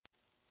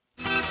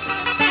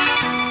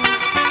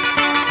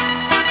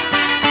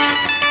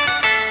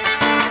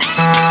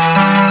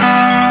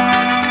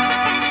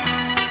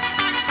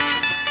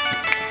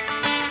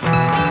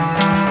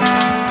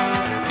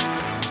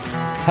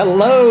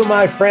Hello,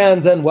 my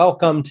friends, and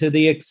welcome to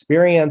the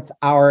Experience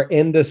Our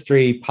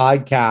Industry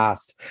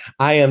podcast.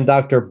 I am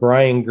Dr.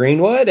 Brian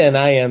Greenwood, and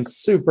I am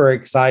super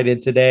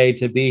excited today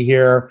to be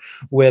here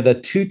with a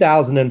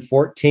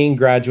 2014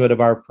 graduate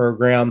of our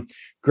program,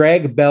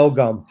 Greg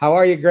Belgum. How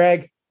are you,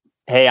 Greg?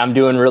 Hey, I'm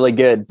doing really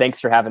good. Thanks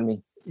for having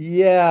me.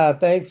 Yeah,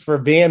 thanks for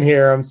being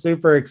here. I'm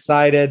super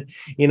excited.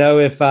 You know,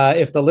 if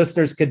the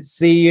listeners could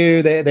see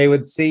you, they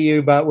would see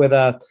you, but with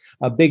a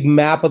big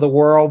map of the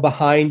world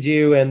behind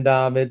you. And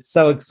it's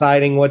so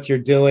exciting what you're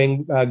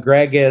doing.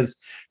 Greg is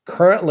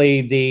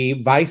currently the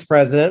Vice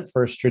President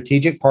for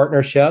Strategic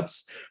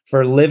Partnerships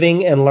for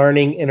Living and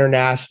Learning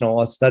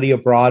International, a study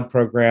abroad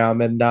program.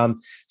 And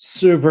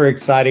super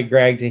excited,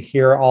 Greg, to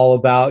hear all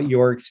about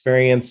your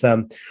experience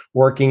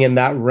working in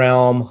that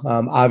realm.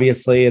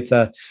 Obviously, it's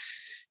a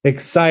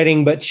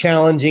exciting but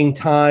challenging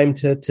time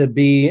to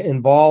be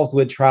involved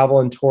with travel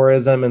and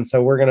tourism. And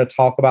so we're going to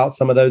talk about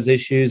some of those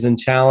issues and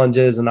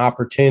challenges and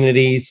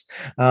opportunities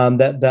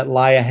that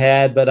lie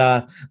ahead.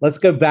 But let's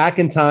go back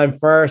in time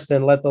first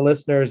and let the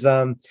listeners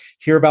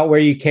hear about where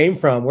you came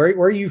from. Where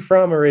are you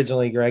from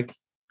originally, Greg?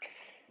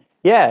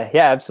 Yeah,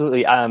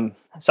 absolutely.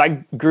 So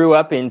I grew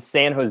up in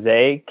San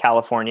Jose,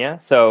 California.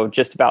 So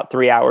just about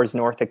 3 hours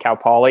north of Cal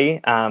Poly,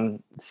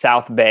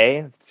 South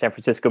Bay, San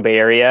Francisco Bay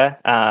Area.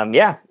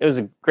 It was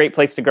a great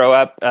place to grow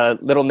up. A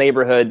little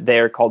neighborhood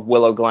there called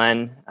Willow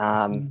Glen.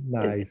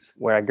 Nice.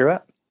 Where I grew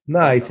up.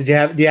 Nice. Did you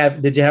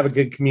have a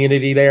good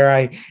community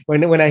there?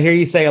 When I hear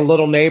you say a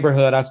little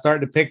neighborhood, I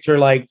start to picture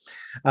like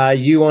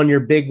you on your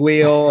big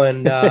wheel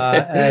and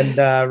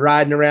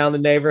riding around the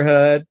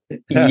neighborhood.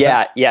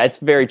 Yeah, it's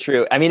very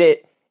true. I mean,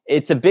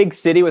 it's a big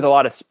city with a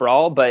lot of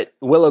sprawl, but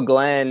Willow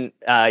Glen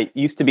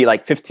used to be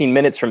like 15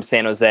 minutes from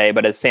San Jose,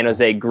 but as San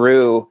Jose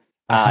grew,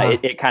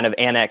 it kind of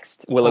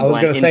annexed Willow Glen. I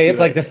was going to say it's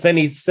like the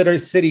city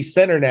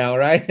center now,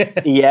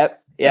 right? Yep.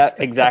 Yeah,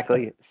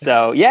 exactly.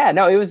 So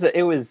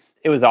it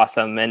was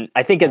awesome. And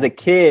I think as a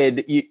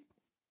kid, you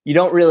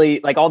don't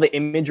really like all the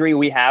imagery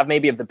we have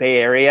maybe of the Bay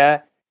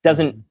Area that's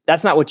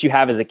not what you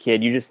have as a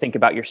kid. You just think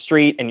about your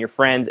street and your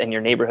friends and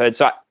your neighborhood.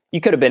 So I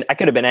could have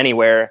been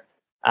anywhere.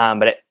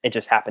 But it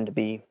just happened to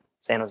be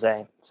San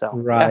Jose. So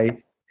right. Yeah.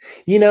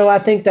 You know, I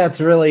think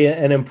that's really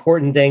an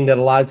important thing that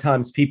a lot of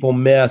times people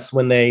miss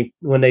when they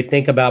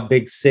think about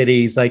big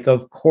cities. Like,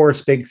 of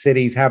course, big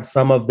cities have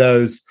some of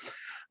those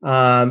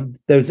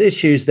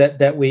issues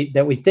that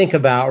we think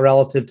about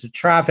relative to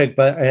traffic,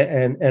 but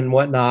and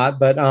whatnot,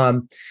 but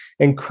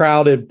in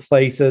crowded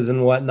places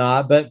and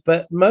whatnot.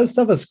 But most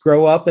of us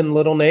grow up in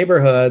little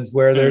neighborhoods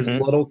where there's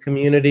little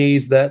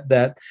communities that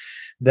that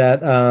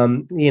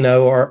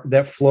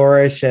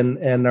flourish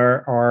and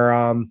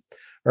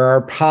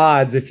are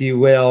pods, if you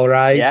will,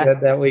 right? Yeah.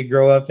 That we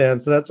grow up in.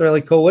 So that's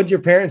really cool. What did your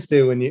parents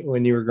do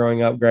when you were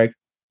growing up, Greg?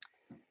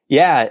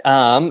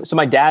 Yeah. So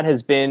my dad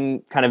has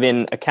been kind of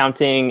in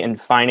accounting and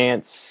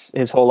finance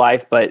his whole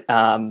life, but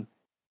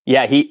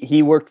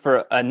he worked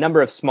for a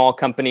number of small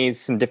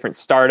companies, some different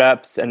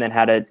startups, and then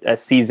had a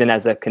season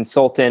as a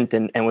consultant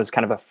and was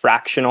kind of a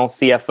fractional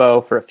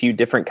CFO for a few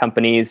different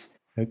companies.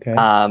 Okay.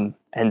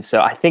 And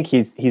so I think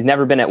he's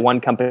never been at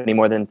one company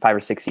more than 5 or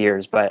 6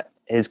 years, but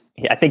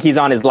I think he's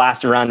on his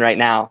last run right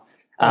now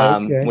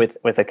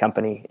with a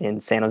company in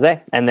San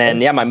Jose. And then,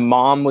 my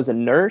mom was a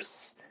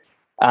nurse,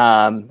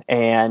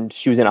 and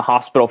she was in a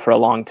hospital for a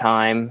long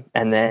time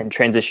and then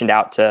transitioned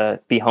out to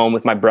be home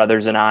with my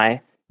brothers and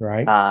I.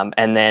 Right.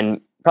 And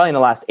then probably in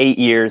the last 8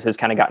 years has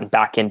kind of gotten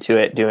back into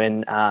it,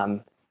 doing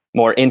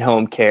more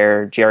in-home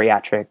care,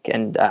 geriatric,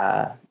 and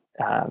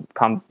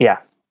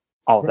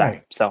all of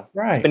that. So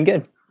It's been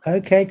good.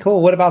 Okay,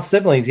 cool. What about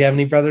siblings? Do you have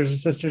any brothers or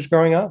sisters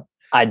growing up?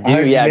 I do.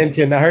 I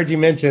heard you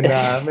mention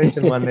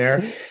one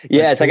there.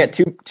 Yeah. So I got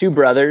two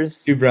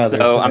brothers. Two brothers.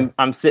 So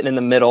I'm sitting in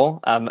the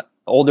middle.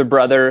 Older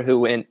brother who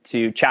went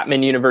to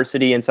Chapman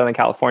University in Southern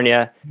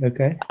California.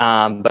 Okay.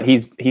 But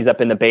he's up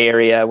in the Bay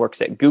Area,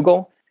 works at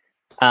Google.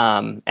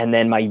 And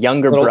then my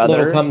younger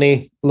brother,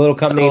 little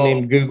company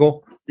named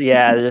Google.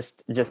 Yeah,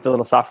 just a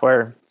little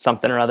software,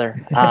 something or other.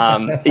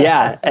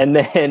 And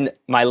then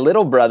my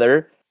little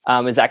brother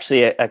is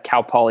actually a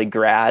Cal Poly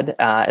grad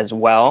as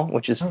well,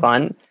 which is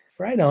fun.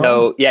 Right on.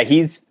 So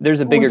there's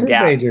a bigger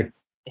gap. Major?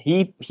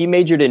 He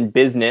majored in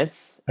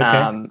business,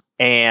 okay.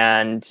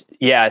 And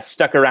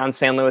stuck around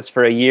San Luis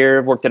for a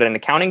year, worked at an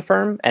accounting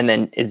firm, and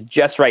then is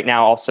just right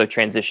now also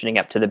transitioning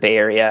up to the Bay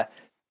Area,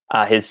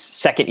 his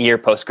second year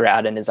post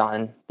grad, and is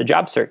on the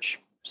job search.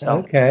 So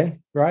okay,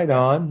 right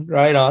on.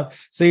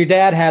 So your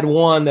dad had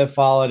one that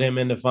followed him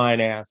into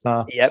finance,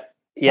 huh? Yep.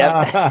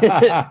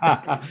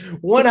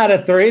 1 out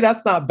of 3.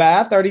 That's not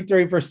bad.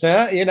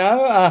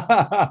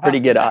 33%,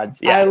 pretty good odds.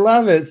 Yeah. I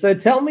love it. So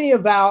tell me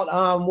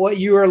about what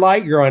you were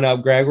like growing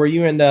up, Greg. Were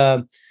you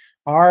into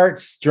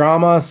arts,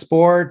 drama,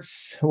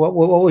 sports? What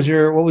was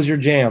your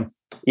jam?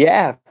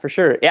 Yeah, for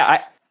sure.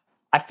 Yeah.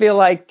 I feel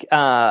like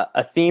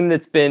a theme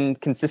that's been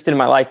consistent in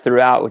my life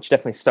throughout, which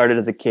definitely started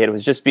as a kid,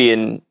 was just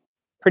being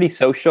pretty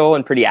social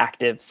and pretty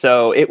active.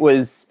 So it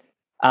was,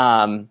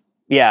 a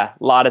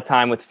lot of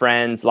time with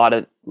friends, a lot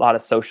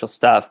of social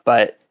stuff.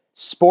 But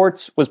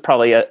sports was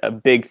probably a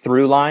big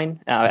through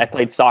line. I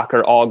played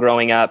soccer all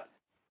growing up.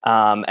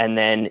 And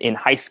then in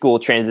high school,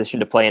 transitioned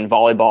to play in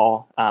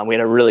volleyball. We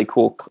had a really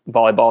cool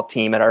volleyball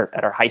team at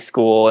our high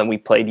school, and we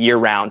played year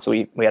round. So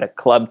we had a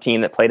club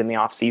team that played in the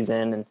off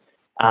season,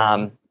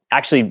 and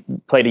actually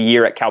played a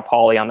year at Cal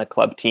Poly on the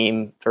club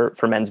team for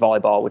men's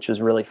volleyball, which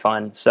was really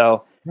fun.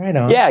 So right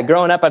on. Yeah,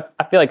 growing up,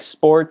 I feel like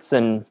sports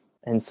and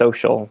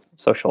social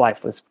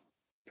life was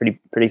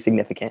pretty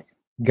significant.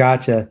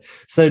 Gotcha.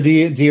 So do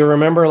you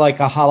remember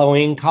like a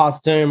Halloween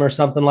costume or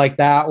something like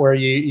that where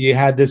you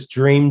had this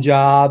dream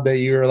job that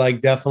you were like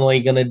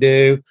definitely going to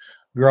do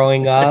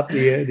growing up? Do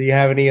you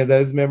have any of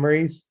those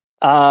memories?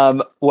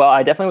 Well,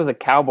 I definitely was a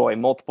cowboy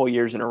multiple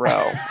years in a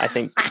row, I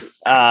think.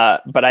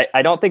 But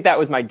I don't think that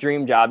was my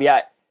dream job.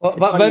 Yeah. Well,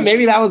 but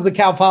maybe that was the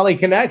Cal Poly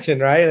connection,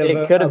 right?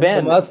 It could have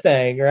been the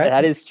Mustang, right?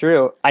 That is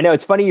true. I know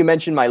it's funny you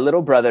mentioned my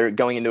little brother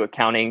going into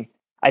accounting.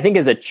 I think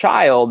as a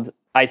child,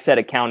 I said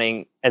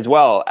accounting as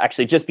well,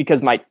 actually, just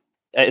because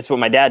it's what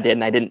my dad did,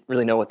 and I didn't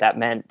really know what that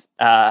meant.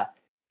 And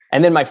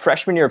then my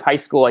freshman year of high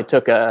school, I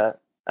took a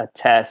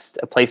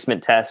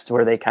placement test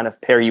where they kind of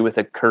pair you with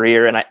a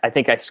career. And I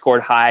think I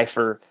scored high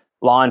for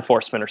law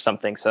enforcement or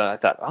something. So I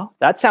thought, oh,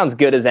 that sounds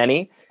good as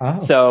any. Oh.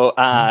 So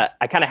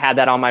I kind of had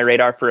that on my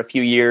radar for a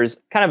few years,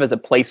 kind of as a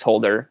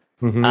placeholder.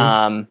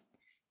 Mm-hmm.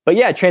 But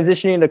yeah,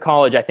 transitioning into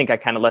college, I think I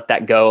kind of let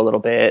that go a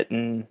little bit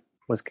and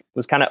was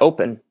kind of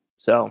open.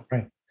 So.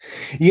 Right.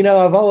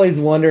 I've always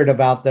wondered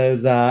about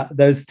those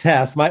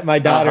tests. My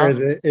daughter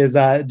is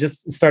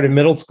just started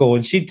middle school,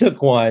 and she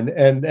took one,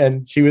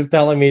 and she was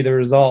telling me the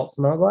results,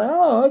 and I was like,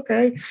 oh,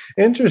 okay,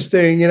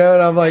 interesting, and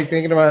I'm like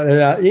thinking about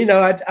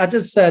it. I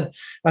just said,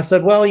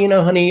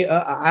 well, honey,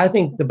 I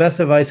think the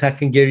best advice I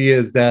can give you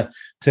is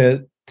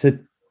to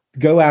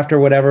go after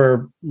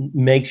whatever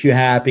makes you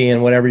happy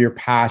and whatever you're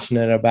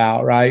passionate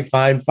about, right?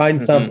 Find mm-hmm.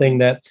 something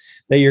that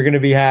you're going to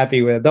be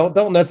happy with.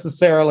 Don't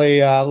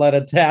necessarily let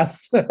a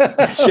test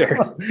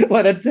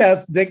let a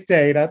test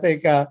dictate. I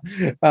think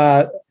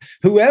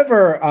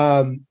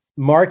whoever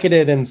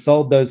marketed and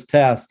sold those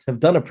tests have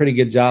done a pretty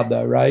good job,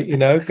 though, right?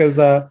 Because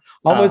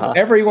almost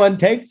everyone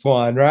takes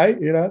one, right?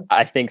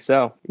 I think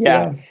so.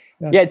 Yeah.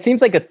 It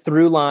seems like a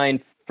through line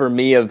for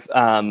me of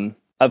kind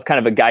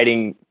of a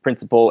guiding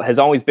principle has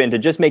always been to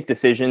just make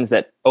decisions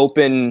that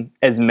open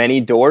as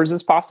many doors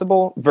as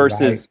possible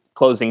versus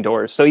closing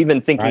doors. So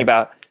even thinking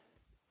about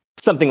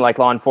something like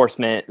law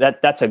enforcement,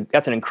 that's an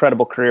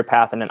incredible career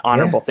path and an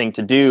honorable thing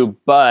to do,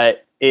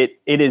 but it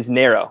is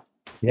narrow.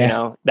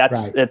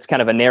 That's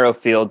kind of a narrow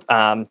field.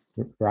 And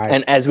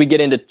as we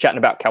get into chatting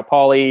about Cal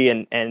Poly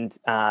and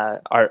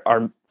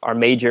our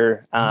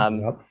major,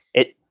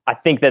 I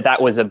think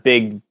that was a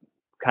big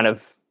kind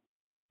of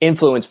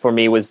influence for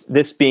me, was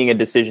this being a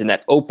decision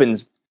that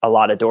opens a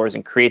lot of doors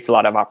and creates a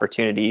lot of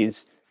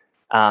opportunities,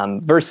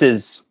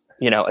 versus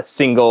a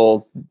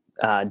single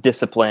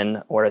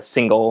discipline or a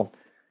single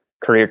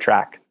career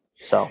track.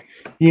 So,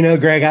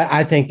 Greg,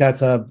 I think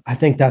that's a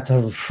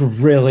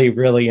really,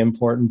 really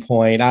important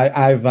point.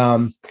 I've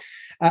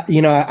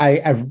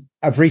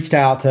reached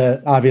out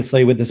to,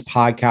 obviously with this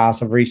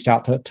podcast, I've reached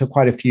out to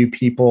quite a few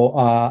people,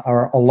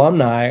 our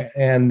alumni,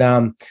 and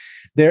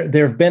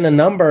there have been a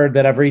number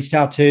that I've reached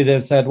out to that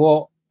have said,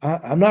 well,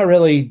 I'm not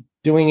really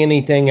doing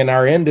anything in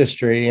our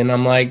industry. And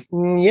I'm like,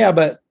 yeah,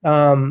 but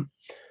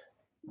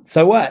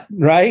so what,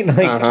 right?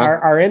 Like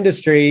our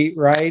industry,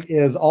 right,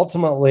 is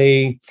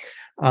ultimately,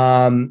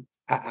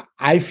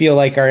 I feel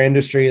like our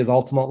industry is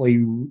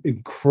ultimately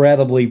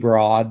incredibly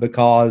broad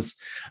because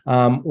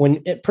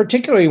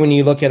particularly when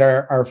you look at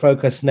our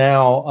focus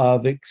now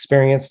of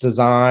experience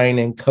design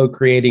and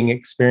co-creating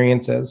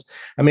experiences,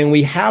 I mean,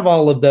 we have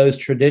all of those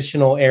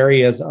traditional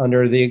areas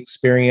under the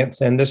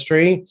experience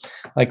industry,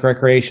 like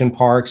recreation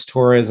parks,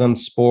 tourism,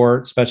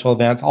 sport, special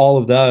events, all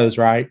of those,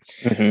 right?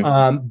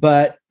 Mm-hmm.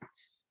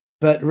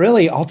 But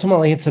really,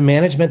 ultimately, it's a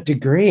management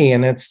degree,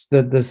 and it's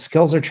the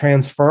skills are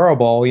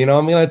transferable. I'm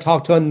going to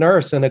talk to a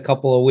nurse in a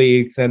couple of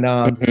weeks, and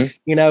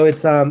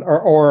it's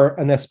or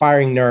an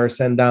aspiring nurse,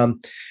 and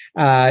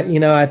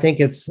I think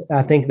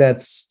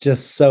that's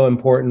just so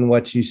important.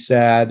 What you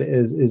said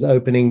is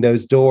opening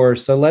those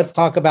doors. So let's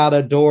talk about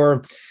a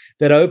door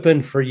that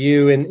opened for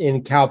you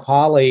in Cal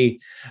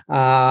Poly.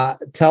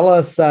 Tell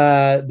us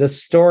the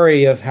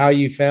story of how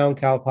you found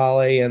Cal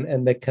Poly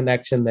and the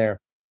connection there.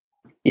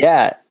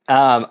 Yeah.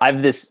 I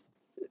have this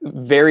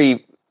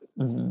very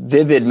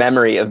vivid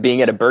memory of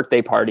being at a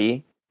birthday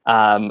party.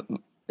 It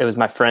was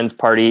my friend's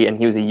party, and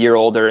he was a year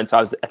older. And so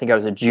I think I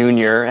was a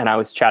junior, and I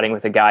was chatting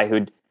with a guy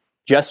who'd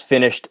just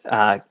finished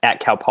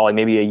at Cal Poly,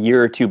 maybe a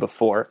year or two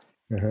before.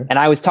 Mm-hmm. And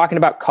I was talking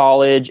about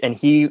college, and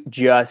he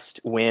just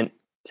went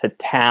to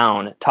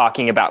town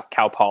talking about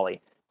Cal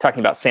Poly, talking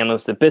about San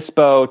Luis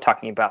Obispo,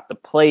 talking about the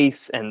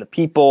place and the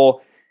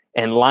people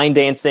and line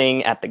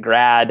dancing at the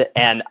grad.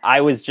 And I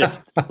was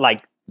just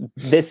like,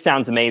 this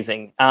sounds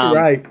amazing.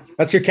 Right.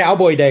 That's your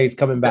cowboy days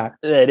coming back.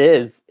 It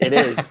is.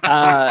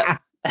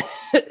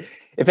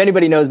 if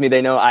anybody knows me,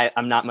 they know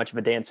I'm not much of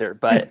a dancer,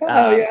 but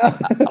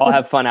I'll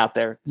have fun out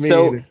there.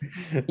 So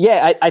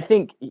yeah, I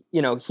think,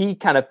 he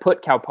kind of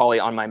put Cal Poly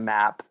on my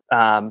map.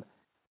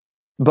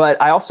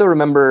 But I also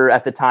remember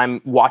at the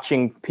time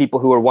watching people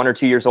who were 1 or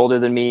 2 years older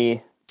than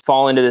me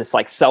fall into this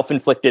like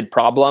self-inflicted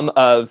problem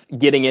of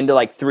getting into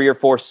like 3 or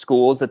 4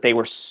 schools that they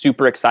were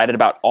super excited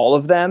about all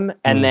of them.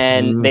 And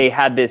then they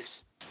had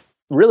this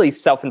really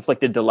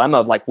self-inflicted dilemma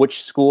of like,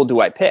 which school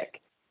do I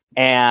pick?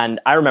 And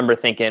I remember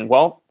thinking,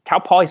 well, Cal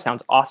Poly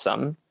sounds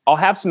awesome. I'll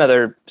have some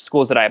other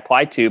schools that I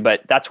apply to,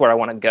 but that's where I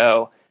want to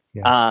go.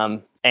 Yeah.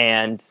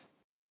 And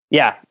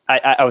yeah,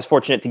 I was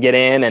fortunate to get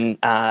in,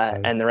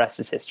 and the rest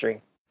is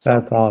history. So.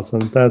 That's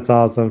awesome. That's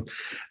awesome.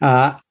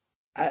 I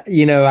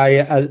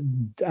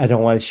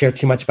don't want to share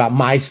too much about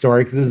my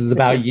story because this is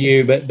about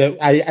you, but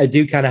I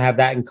do kind of have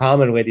that in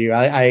common with you.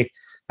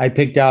 I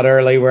picked out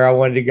early where I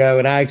wanted to go,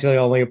 and I actually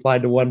only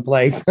applied to one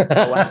place.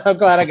 I'm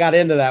glad I got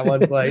into that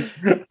one place.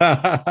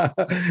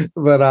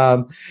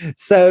 But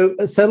so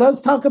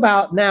let's talk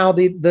about now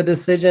the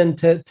decision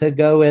to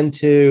go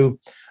into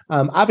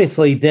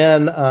obviously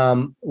then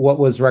what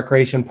was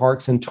Recreation,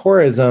 Parks, and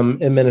Tourism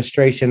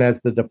Administration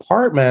as the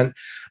department,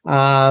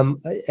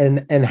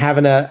 and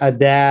having a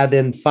dad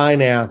in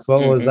finance.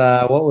 What was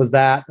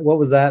that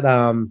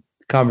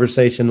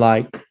conversation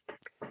like?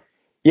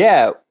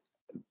 Yeah,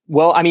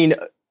 well, I mean,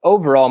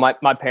 overall,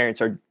 my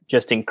parents are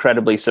just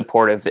incredibly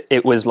supportive.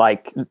 It was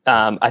like,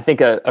 I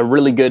think a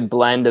really good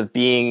blend of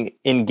being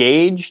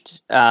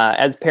engaged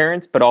as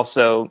parents, but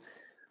also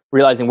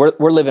realizing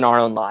we're living our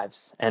own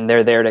lives, and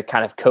they're there to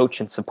kind of coach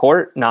and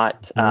support,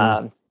 not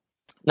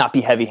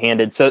be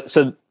heavy-handed.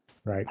 So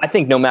right. I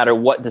think no matter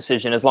what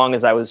decision, as long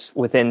as I was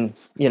within,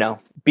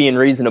 being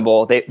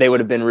reasonable, they would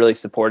have been really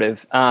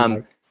supportive.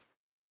 Right.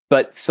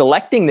 But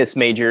selecting this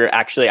major,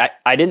 actually,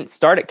 I didn't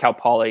start at Cal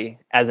Poly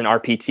as an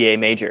RPTA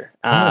major.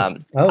 I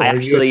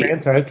actually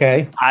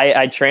okay.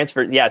 I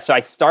transferred. Yeah, so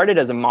I started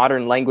as a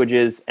modern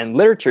languages and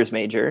literatures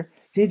major.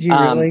 Did you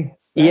really?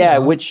 Yeah,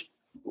 which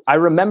I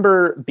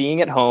remember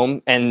being at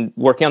home and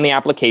working on the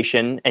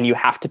application, and you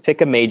have to pick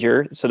a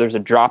major. So there's a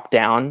drop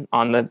down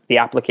on the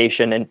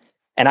application, and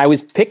I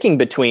was picking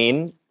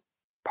between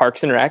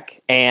Parks and Rec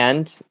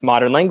and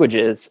modern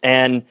languages,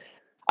 and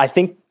I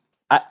think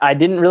I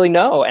didn't really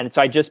know. And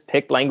so I just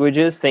picked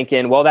languages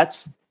thinking, well,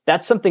 that's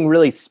something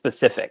really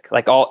specific.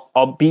 Like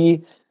I'll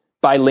be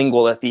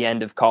bilingual at the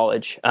end of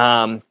college.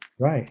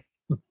 Right.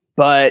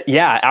 But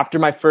yeah, after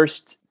my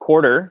first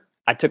quarter,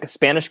 I took a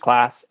Spanish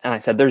class, and I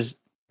said, there's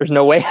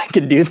no way I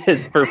could do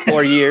this for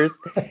 4 years.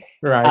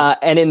 Right.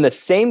 And in the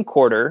same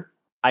quarter,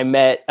 I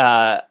met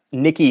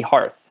Nicky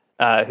Harth,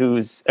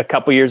 who's a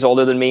couple years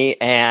older than me.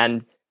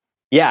 And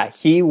yeah,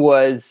 he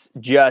was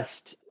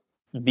just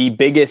the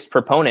biggest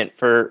proponent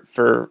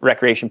for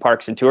Recreation,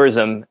 Parks, and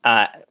Tourism,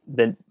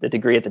 the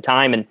degree at the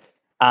time.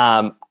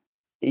 And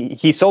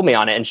he sold me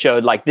on it and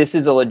showed like, this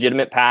is a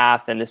legitimate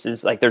path, and this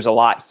is like, there's a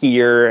lot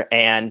here.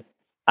 And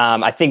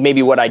I think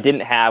maybe what I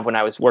didn't have when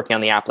I was working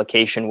on the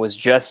application was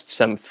just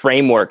some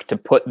framework to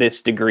put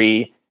this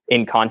degree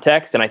in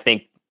context. And I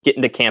think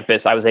getting to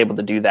campus, I was able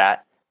to do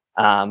that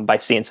by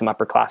seeing some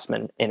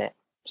upperclassmen in it.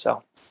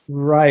 So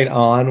right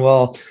on.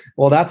 Well,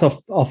 that's a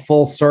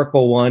full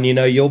circle one.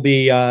 You'll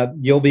be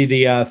the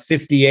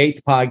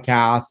 58th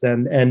podcast,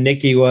 and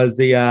Nicky was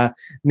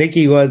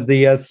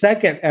the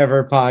second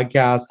ever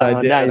podcast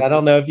I did. Nice. I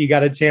don't know if you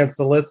got a chance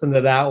to listen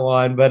to that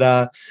one,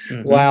 but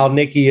wow,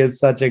 Nicky is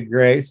such a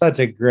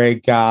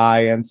great guy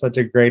and such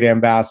a great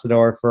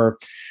ambassador for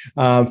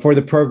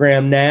the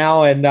program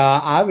now, and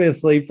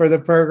obviously for the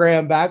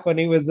program back when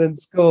he was in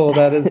school.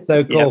 That is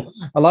so cool.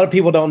 Yep. A lot of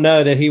people don't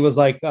know that he was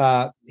like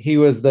he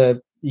was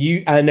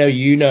I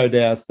know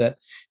this, that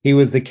he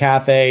was the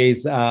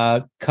cafe's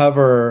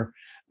cover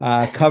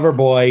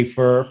boy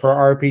for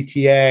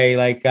RPTA,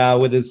 like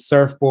with his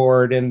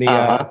surfboard and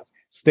the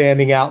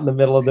standing out in the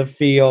middle of the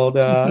field.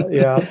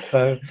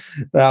 So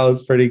that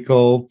was pretty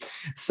cool.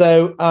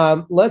 So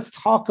let's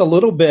talk a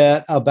little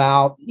bit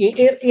about,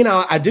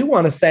 I do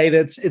want to say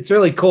that it's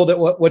really cool that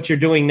what you're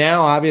doing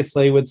now,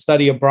 obviously, with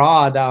study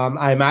abroad.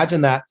 I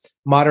imagine that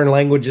modern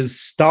languages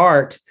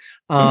start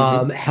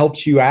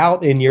helps you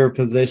out in your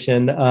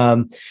position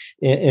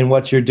in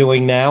what you're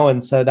doing now.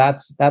 And so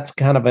that's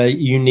kind of a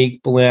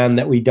unique blend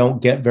that we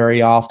don't get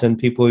very often,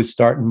 people who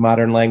start in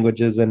modern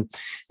languages and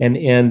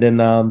end in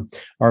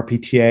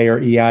RPTA or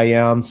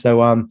EIM.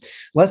 So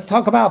let's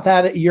talk about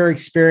that, your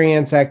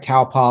experience at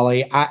Cal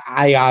Poly.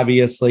 I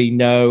obviously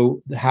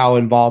know how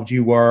involved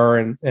you were,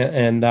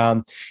 and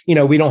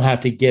we don't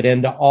have to get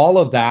into all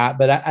of that,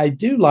 but I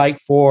do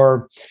like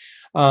for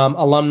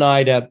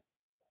alumni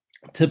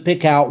to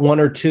pick out one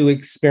or two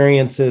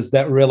experiences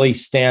that really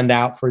stand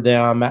out for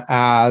them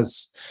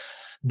as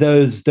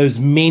those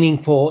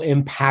meaningful,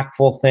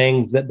 impactful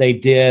things that they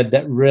did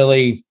that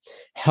really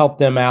helped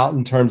them out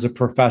in terms of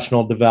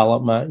professional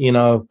development.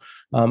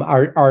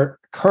 Our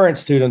current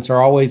students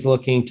are always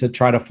looking to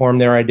try to form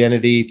their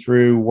identity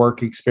through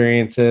work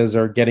experiences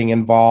or getting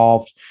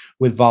involved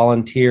with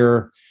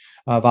volunteer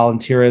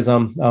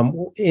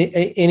volunteerism.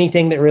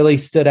 Anything that really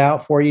stood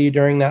out for you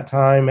during that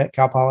time at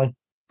Cal Poly?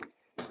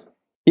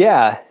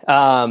 Yeah.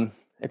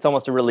 It's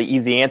almost a really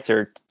easy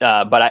answer,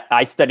 but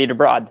I studied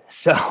abroad.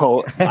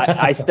 So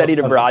I studied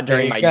abroad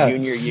during my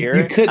junior year.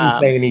 You couldn't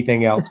say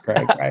anything else,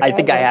 Craig. Right? I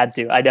think I had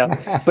to. I know,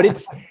 but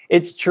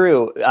it's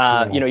true.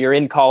 You're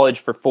in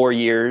college for 4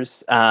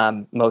 years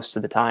most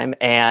of the time,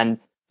 and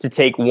to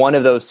take one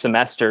of those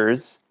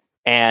semesters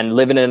and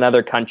live in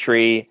another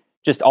country,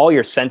 just all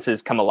your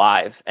senses come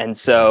alive, and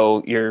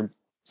so you're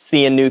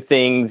seeing new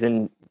things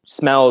and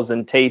smells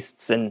and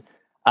tastes, and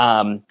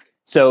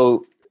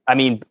so I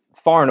mean,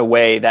 far and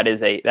away, that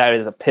is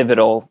a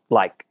pivotal,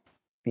 4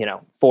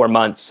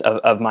 months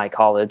of my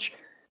college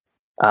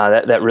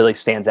that really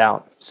stands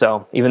out.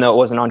 So even though it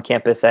wasn't on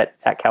campus at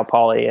Cal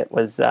Poly, it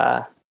was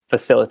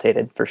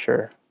facilitated for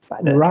sure.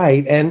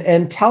 Right.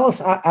 And tell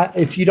us,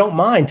 if you don't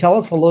mind, tell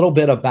us a little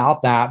bit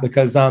about that,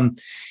 because,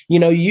 we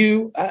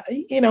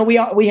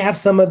have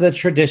some of the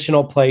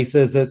traditional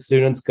places that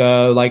students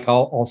go, like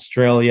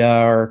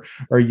Australia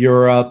or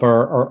Europe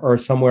or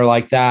somewhere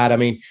like that. I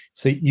mean,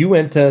 so you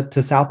went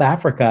to South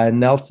Africa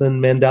and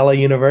Nelson Mandela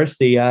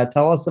University.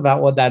 Tell us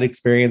about what that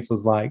experience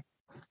was like.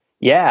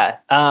 Yeah.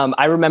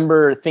 I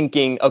remember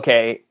thinking,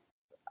 okay,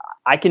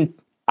 I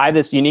have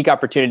this unique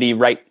opportunity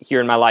right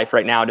here in my life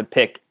right now to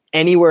pick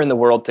anywhere in the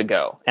world to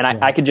go. And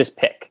I could just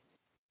pick.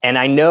 And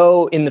I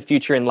know in the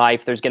future in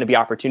life, there's going to be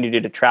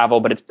opportunity to travel,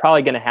 but it's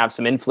probably going to have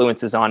some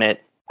influences on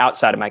it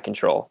outside of my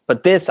control.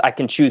 But this, I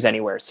can choose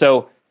anywhere.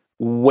 So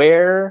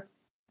where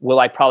will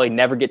I probably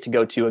never get to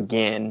go to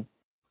again?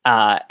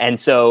 And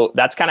so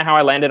that's kind of how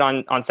I landed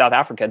on South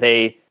Africa.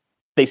 They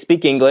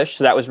speak English,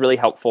 so that was really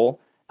helpful.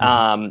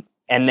 And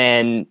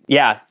then,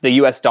 the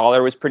US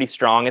dollar was pretty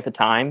strong at the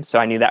time, so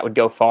I knew that would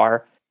go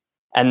far.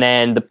 And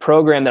then the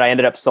program that I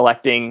ended up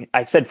selecting,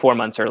 I said 4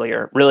 months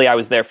earlier. Really, I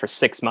was there for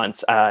 6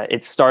 months.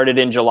 It started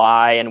in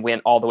July and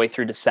went all the way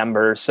through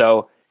December.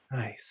 So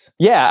nice.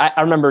 Yeah,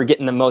 I remember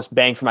getting the most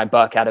bang for my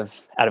buck out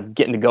of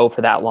getting to go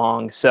for that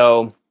long.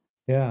 So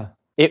yeah,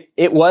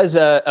 it was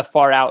a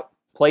far out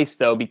place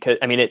though, because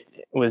I mean it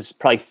was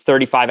probably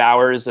 35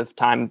 hours of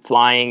time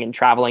flying and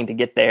traveling to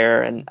get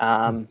there. And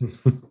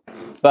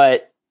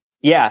but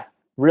yeah,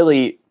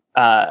 really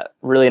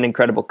an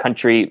incredible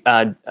country.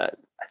 I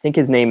think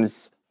his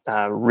name's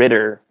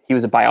Ritter. He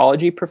was a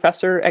biology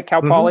professor at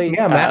Cal Poly.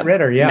 Yeah, Matt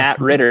Ritter. Yeah,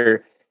 Matt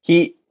Ritter.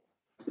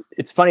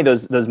 It's funny,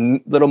 those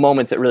little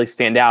moments that really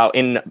stand out.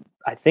 In,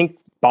 I think,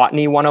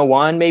 Botany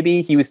 101,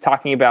 maybe, he was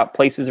talking about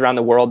places around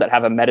the world that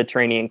have a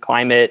Mediterranean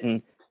climate,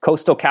 and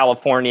coastal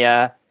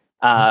California,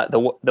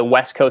 the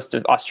west coast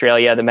of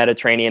Australia, the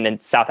Mediterranean,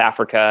 and South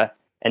Africa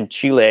and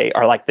Chile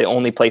are like the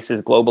only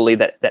places globally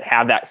that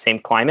have that same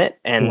climate.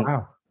 And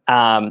wow.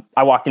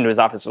 I walked into his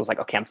office and was like,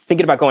 okay, I'm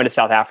thinking about going to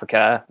South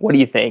Africa. What do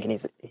you think?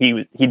 And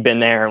he'd been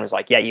there and was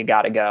like, yeah, you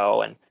got to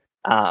go.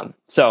 And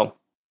so,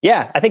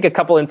 yeah, I think a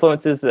couple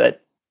influences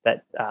that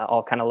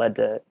all kind of led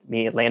to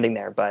me landing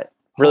there, but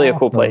really a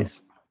cool place.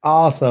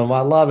 Awesome.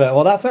 I love it.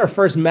 Well, that's our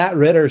first Matt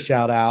Ritter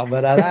shout out,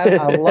 but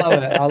I love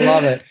it. I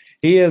love it.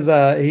 He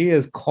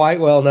is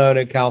quite well known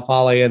at Cal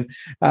Poly and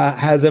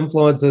has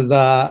influences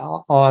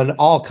on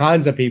all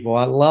kinds of people.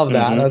 I love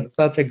that. Mm-hmm. That's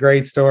such a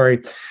great story.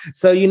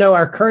 So,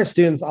 our current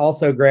students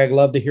also, Greg,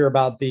 love to hear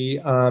about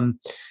the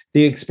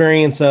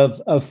experience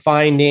of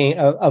finding,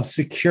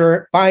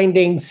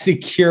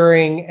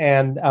 securing,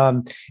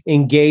 and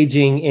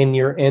engaging in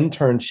your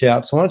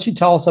internship. So, why don't you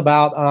tell us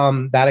about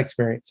that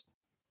experience?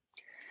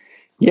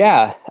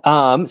 Yeah.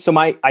 So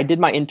I did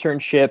my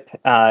internship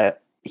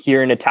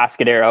here in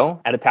Atascadero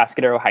at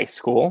Atascadero High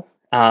School.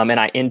 And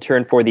I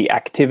interned for the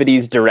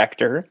activities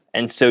director.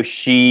 And so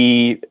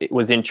she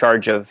was in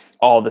charge of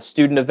all the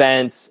student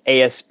events,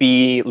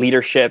 ASB,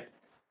 leadership.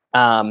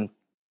 And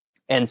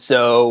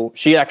so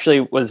she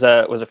actually was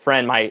a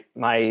friend.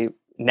 My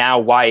now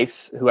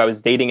wife, who I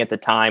was dating at the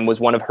time,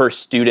 was one of her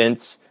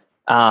students.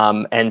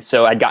 And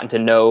so I'd gotten to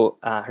know,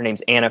 her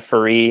name's Anna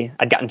Furry.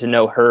 I'd gotten to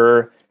know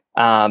her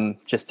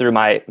just through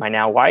my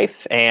now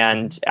wife,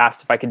 and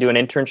asked if I could do an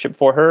internship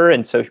for her.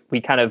 And so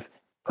we kind of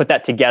put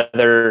that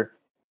together,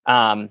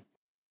 together.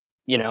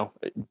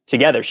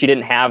 She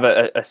didn't have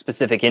a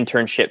specific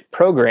internship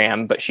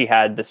program, but she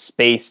had the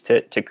space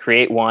to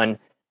create one.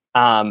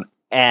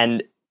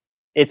 And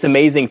it's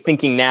amazing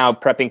thinking now,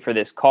 prepping for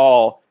this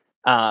call,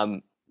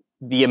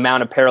 the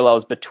amount of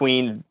parallels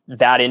between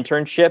that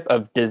internship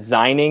of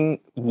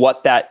designing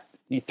what that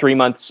 3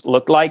 months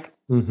looked like,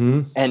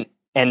 mm-hmm.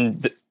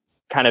 and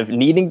kind of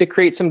needing to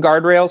create some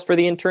guardrails for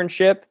the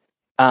internship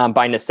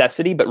by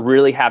necessity, but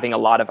really having a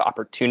lot of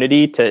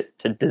opportunity to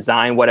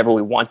design whatever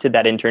we wanted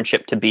that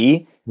internship to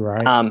be.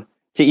 Right.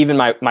 To even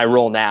my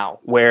role now,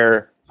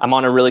 where I'm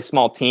on a really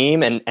small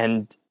team,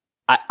 and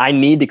I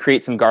need to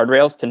create some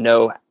guardrails to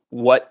know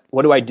what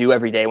do I do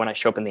every day when I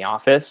show up in the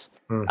office.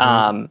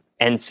 Mm-hmm.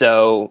 And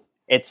so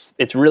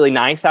it's really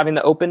nice having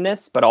the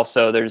openness, but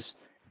also it's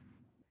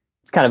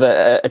kind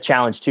of a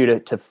challenge too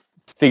to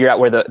figure out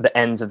where the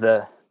ends of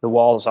the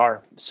walls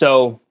are.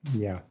 So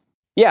yeah,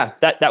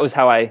 that was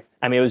how I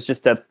I mean, it was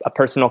just a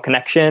personal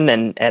connection,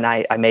 and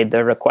I made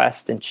the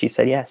request, and she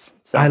said yes.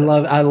 So I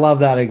love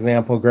that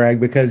example, Greg,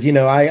 because,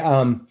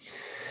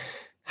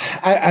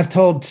 I've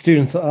told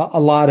students a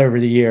lot over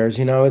the years,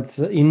 it's,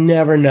 you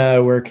never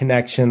know where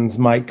connections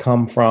might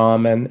come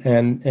from,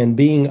 and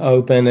being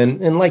open,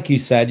 and like you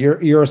said,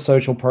 you're a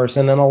social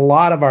person, and a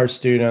lot of our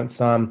students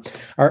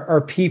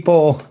are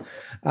people,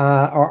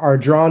 are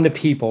drawn to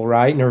people,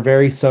 right, and are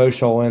very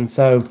social, and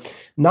so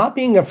not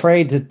being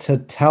afraid to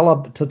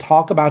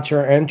talk about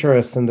your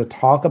interests and to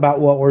talk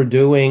about what we're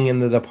doing in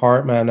the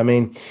department. I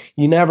mean,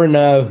 you never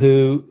know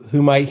who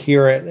might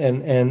hear it,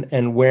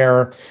 and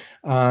where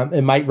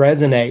it might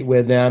resonate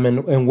with them,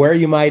 and where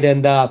you might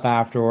end up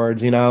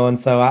afterwards, and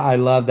so I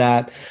love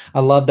that. I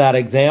love that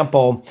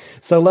example.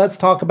 So let's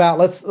talk about,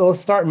 let's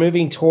start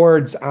moving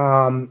towards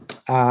your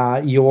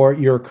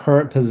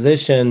current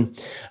position.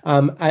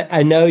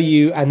 I know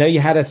you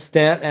had a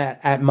stint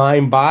at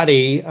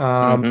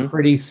MindBody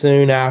pretty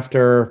soon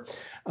after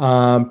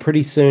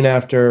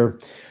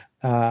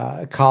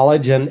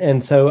college,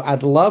 and so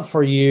I'd love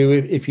for you,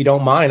 if you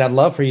don't mind, I'd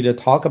love for you to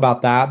talk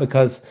about that,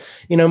 because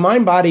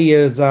MindBody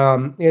is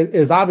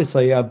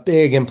obviously a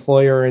big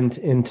employer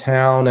in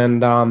town,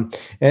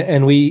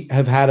 and we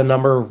have had a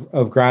number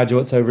of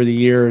graduates over the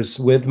years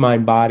with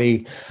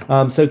MindBody.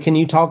 So can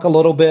you talk a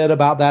little bit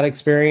about that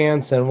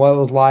experience and what it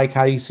was like,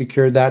 how you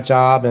secured that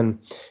job, and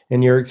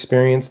your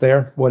experience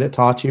there, what it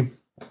taught you?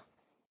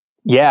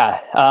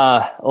 Yeah,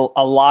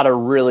 a lot of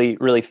really,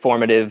 really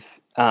formative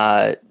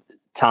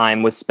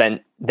time was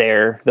spent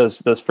there.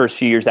 Those first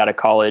few years out of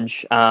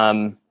college.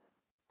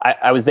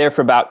 I was there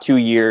for about 2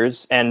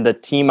 years, and the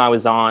team I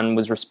was on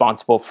was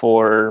responsible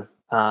for.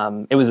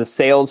 It was a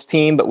sales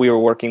team, but we were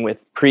working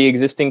with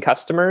pre-existing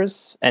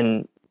customers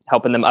and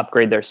helping them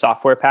upgrade their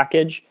software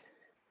package.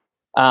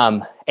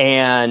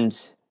 And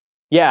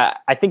yeah,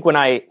 I think when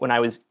I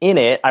was in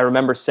it, I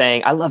remember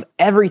saying, I love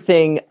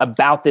everything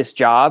about this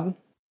job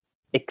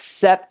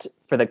except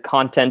for the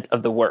content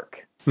of the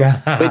work.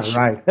 Which,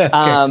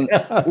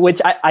 right.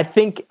 Which I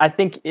think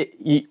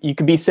you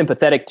could be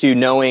sympathetic to,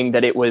 knowing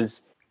that it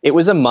was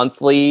a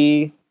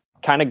monthly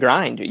kind of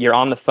grind. You're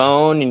on the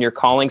phone and you're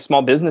calling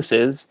small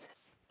businesses,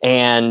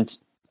 and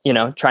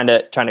trying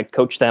to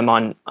coach them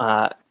on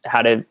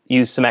how to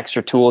use some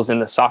extra tools in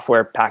the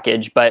software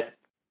package. But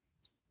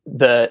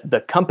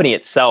the company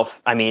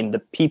itself, I mean, the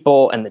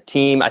people and the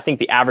team, I think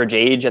the average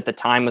age at the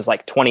time was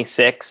like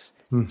 26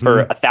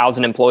 for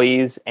 1,000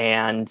 employees,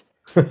 and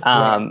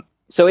right.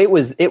 So it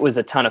was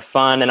a ton of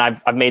fun, and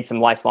I've made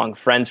some lifelong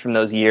friends from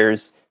those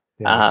years.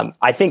 Yeah.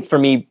 I think for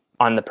me,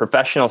 on the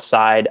professional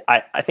side,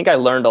 I think I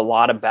learned a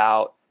lot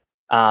about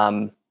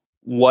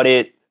what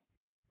it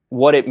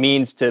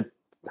means to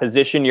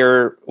position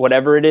your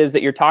whatever it is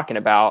that you're talking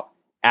about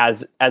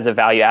as a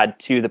value add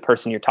to the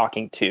person you're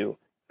talking to.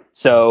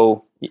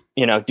 So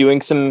doing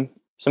some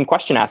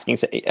question asking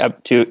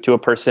to a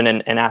person,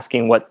 and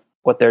asking what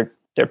their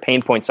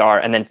pain points are,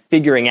 and then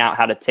figuring out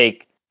how to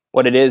take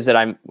what it is that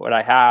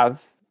I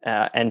have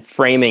and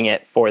framing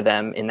it for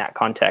them in that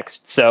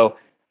context. So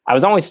I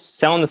was always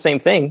selling the same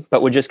thing,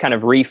 but would just kind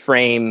of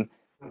reframe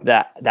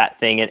that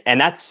thing. And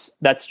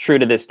that's true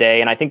to this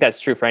day. And I think that's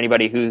true for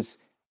anybody who's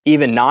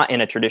even not in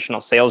a traditional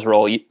sales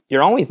role.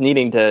 You're always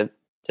needing to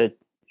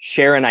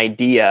share an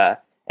idea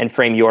and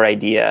frame your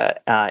idea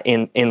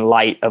in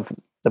light of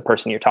the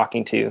person you're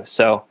talking to.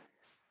 So,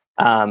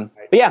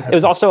 but yeah, it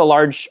was also a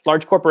large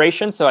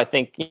corporation. So I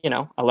think,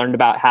 I learned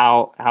about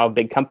how a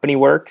big company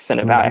works, and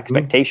about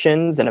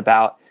expectations, and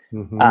about,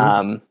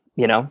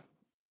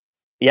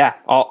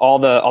 all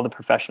the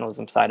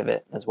professionalism side of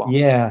it as well.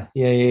 Yeah.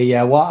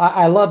 Well,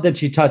 I love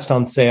that you touched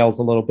on sales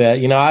a little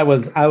bit.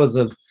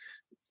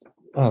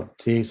 Oh,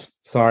 geez.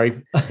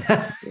 Sorry.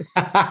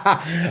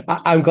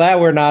 I'm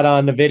glad we're not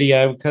on the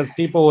video, because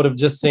people would have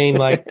just seen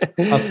like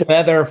a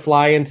feather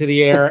fly into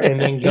the air and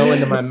then go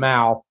into my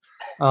mouth.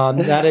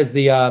 That is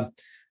the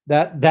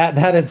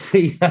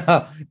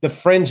the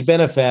fringe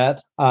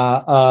benefit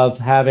of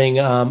having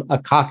a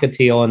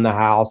cockatiel in the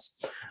house.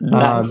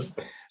 Nice.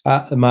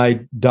 My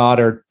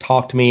daughter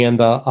talked me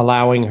into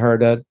allowing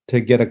her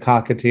to get a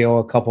cockatiel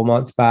a couple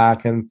months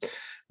back, and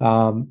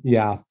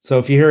yeah. So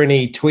if you hear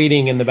any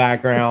tweeting in the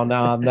background,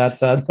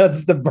 that's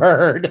the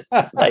bird.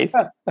 Nice.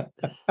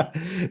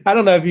 I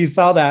don't know if you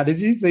saw that. Did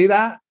you see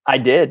that? I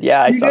did.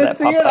 Yeah, I saw that.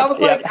 See it? I was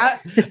like,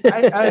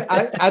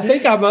 I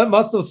think I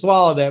must have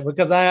swallowed it,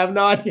 because I have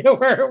no idea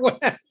where it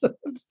went.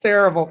 It's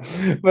terrible.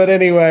 But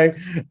anyway,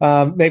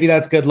 maybe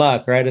that's good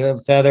luck, right? A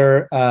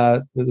feather.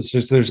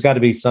 There's got to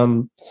be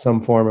some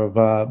form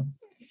of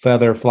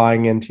feather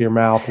flying into your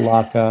mouth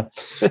luck. But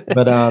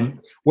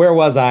where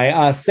was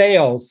I?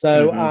 Sales.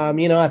 So,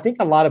 I think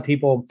a lot of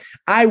people,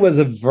 I was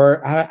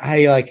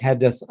I like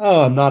had this,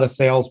 I'm not a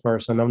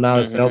salesperson. I'm not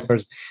a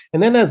salesperson.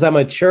 And then as I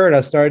matured,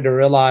 I started to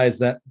realize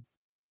that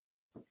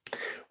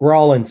we're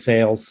all in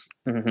sales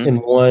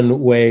in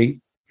one way,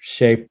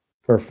 shape,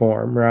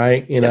 perform,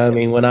 right? Yep. I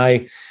mean, when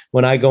I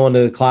go into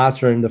the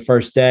classroom the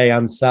first day,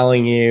 I'm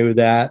selling you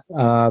that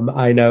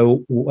I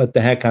know what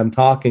the heck I'm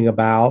talking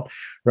about,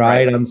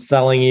 right? I'm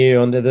selling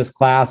you into this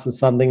class is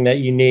something that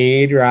you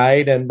need,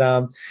 right? And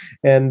no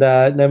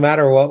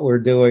matter what we're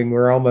doing,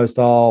 we're almost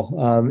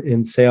all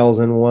in sales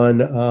in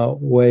one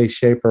way,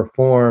 shape, or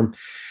form.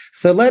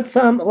 So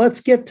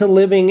let's get to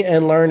Living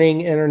and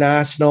Learning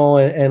International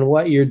and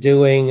what you're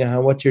doing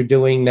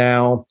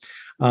now.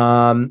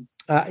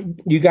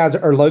 You guys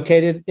are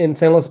located in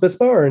San Luis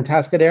Obispo or in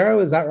Tascadero,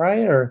 is that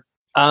right? Or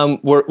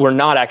we're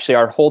not actually.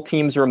 Our whole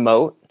team's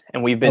remote,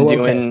 and we've been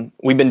doing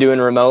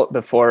remote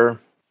before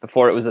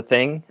it was a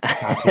thing.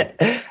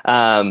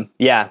 Gotcha.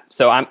 Yeah.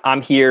 So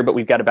I'm here, but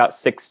we've got about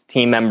 6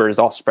 team members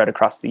all spread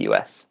across the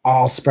U.S.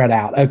 All spread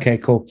out. Okay,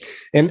 cool.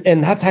 And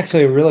that's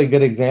actually a really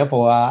good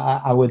example.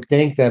 I would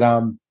think that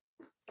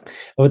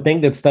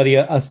a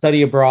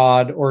study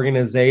abroad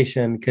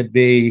organization could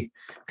be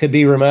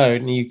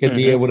remote, and you could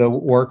be able to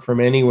work from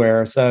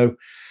anywhere. So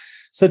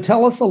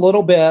tell us a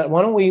little bit.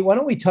 Why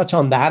don't we touch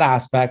on that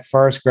aspect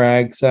first,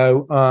 Greg?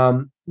 So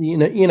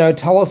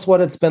tell us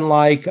what it's been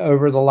like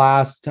over the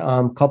last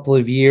couple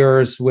of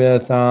years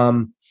with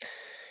trying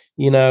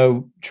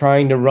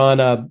to run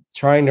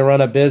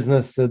a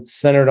business that's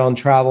centered on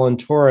travel and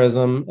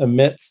tourism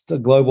amidst a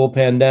global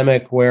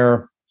pandemic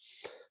where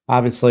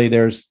obviously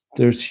there's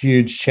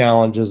huge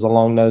challenges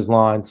along those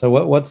lines. So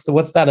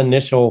what's that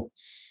initial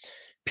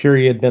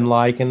period been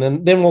like? And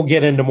then we'll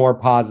get into more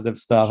positive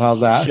stuff. How's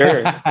that?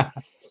 Sure.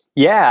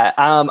 Yeah.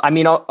 I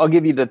mean, I'll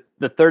give you the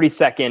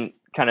 30-second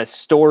kind of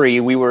story.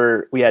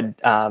 We had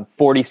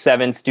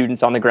 47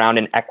 students on the ground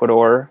in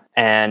Ecuador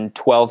and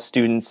 12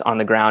 students on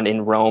the ground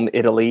in Rome,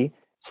 Italy.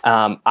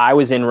 I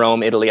was in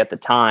Rome, Italy at the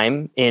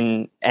time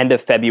in end of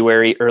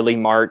February, early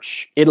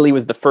March. Italy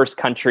was the first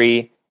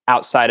country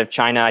outside of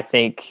China. I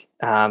think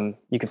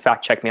you can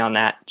fact check me on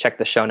that. Check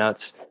the show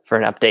notes for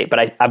an update.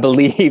 But I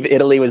believe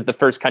Italy was the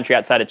first country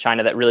outside of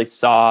China that really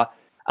saw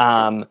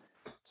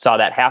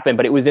that happen.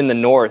 But it was in the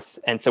north.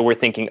 And so we're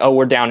thinking, oh,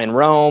 we're down in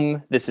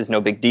Rome. This is no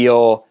big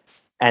deal.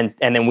 And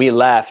then we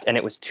left, and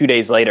it was 2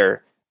 days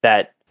later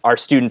that our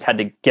students had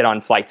to get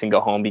on flights and go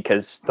home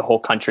because the whole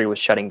country was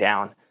shutting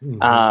down.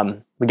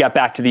 Mm-hmm. We got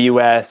back to the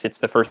US. It's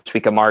the first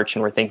week of March,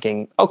 and we're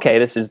thinking, okay,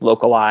 this is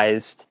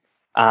localized.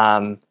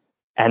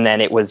 And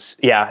then it was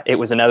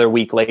another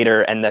week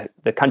later, and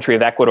the country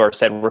of Ecuador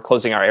said, we're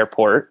closing our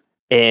airport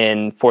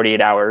in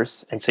 48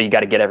 hours. And so you got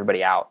to get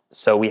everybody out.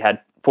 So we had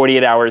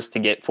 48 hours to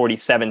get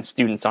 47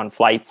 students on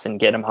flights and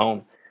get them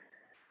home.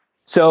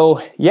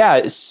 So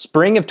yeah,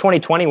 spring of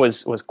 2020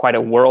 was quite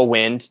a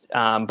whirlwind,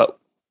 but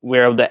we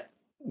were able to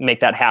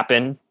make that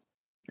happen.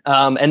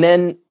 And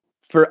then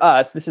for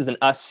us, this is an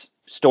us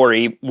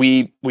story.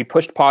 We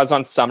pushed pause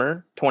on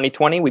summer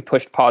 2020. We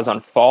pushed pause on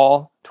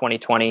fall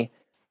 2020.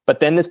 But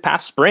then this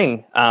past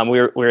spring,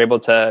 we were able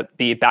to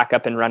be back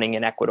up and running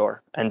in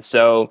Ecuador. And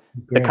so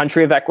the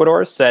country of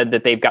Ecuador said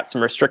that they've got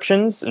some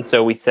restrictions. And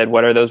so we said,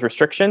 what are those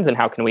restrictions and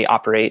how can we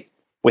operate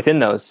within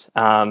those?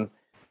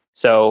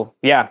 So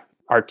yeah,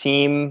 our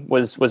team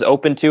was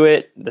open to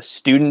it. The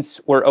students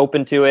were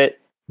open to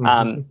it.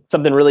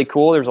 Something really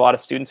cool. There's a lot of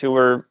students who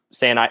were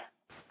saying,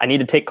 I need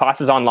to take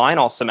classes online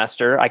all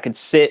semester. I could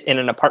sit in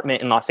an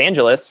apartment in Los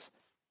Angeles,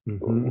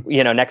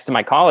 next to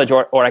my college,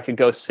 or I could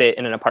go sit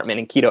in an apartment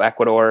in Quito,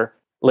 Ecuador,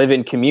 live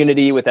in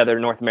community with other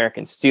North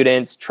American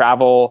students,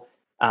 travel.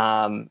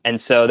 And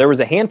so there was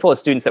a handful of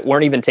students that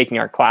weren't even taking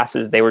our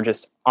classes. They were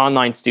just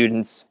online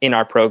students in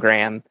our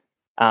program.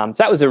 So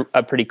that was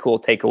a pretty cool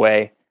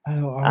takeaway.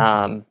 Oh,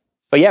 awesome.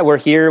 But yeah, we're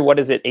here. What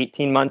is it?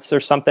 18 months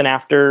or something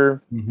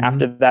after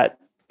that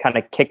kind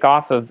of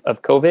kickoff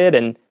of COVID.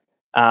 And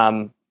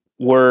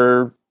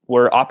we're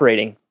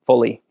operating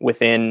fully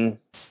within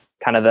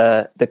kind of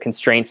the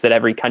constraints that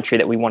every country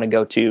that we want to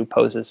go to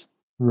poses.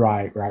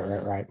 Right.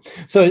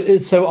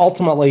 So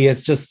ultimately it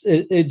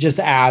just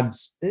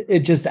adds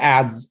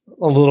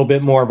a little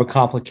bit more of a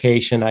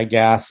complication, I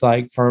guess,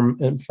 like from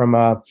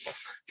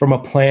a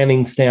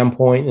planning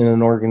standpoint and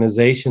an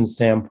organization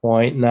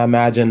standpoint. And I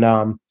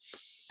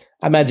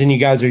imagine you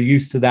guys are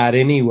used to that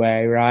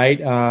anyway, right?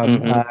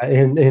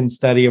 In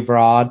study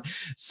abroad.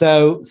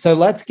 So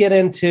let's get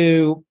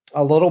into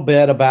a little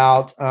bit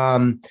about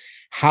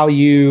how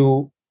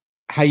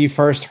you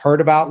first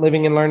heard about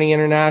Living and Learning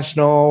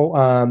International.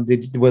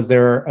 Was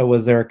there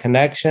a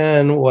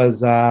connection?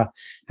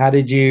 How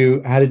did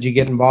you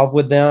get involved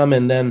with them?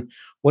 And then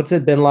what's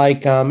it been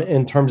like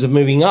in terms of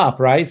moving up,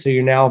 right? So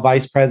you're now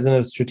vice president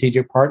of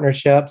strategic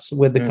partnerships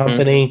with the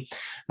company.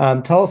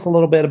 Tell us a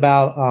little bit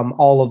about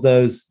all of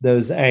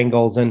those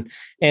angles, and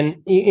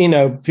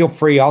feel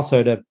free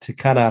also to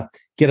kind of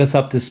get us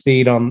up to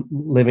speed on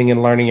Living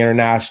and Learning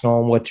International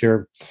and what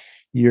you're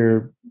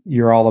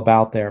all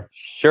about there.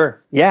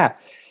 Sure. Yeah.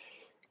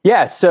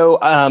 So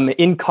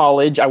in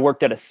college, I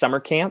worked at a summer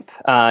camp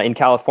in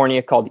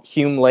California called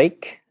Hume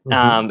Lake,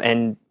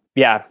 and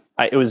yeah,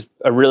 it was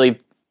a really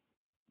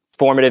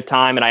formative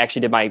time. And I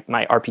actually did my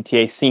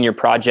RPTA senior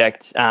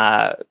project,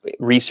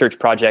 research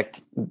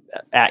project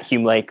at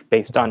Hume Lake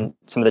based on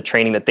some of the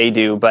training that they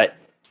do. But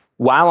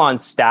while on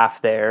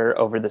staff there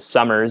over the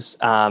summers,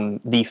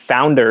 the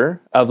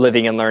founder of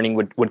Living and Learning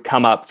would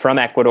come up from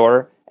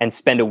Ecuador and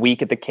spend a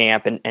week at the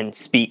camp and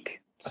speak.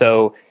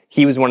 So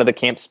he was one of the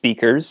camp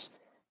speakers,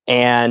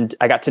 and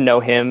I got to know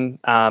him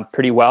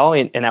pretty well.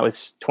 And that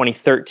was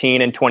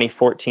 2013 and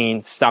 2014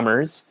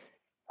 summers.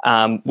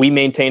 We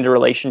maintained a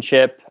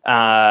relationship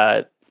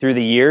through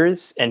the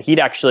years, and he'd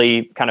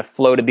actually kind of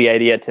floated the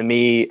idea to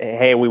me,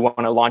 hey, we want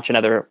to launch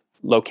another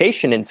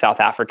location in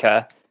South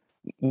Africa.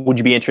 Would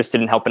you be interested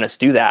in helping us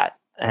do that?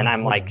 And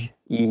I'm like,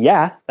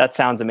 yeah, that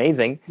sounds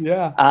amazing.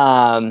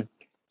 Yeah.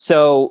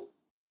 So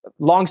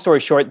long story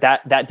short,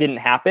 that didn't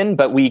happen,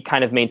 but we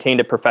kind of maintained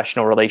a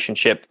professional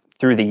relationship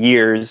through the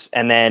years.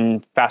 And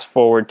then fast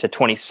forward to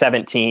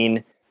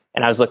 2017,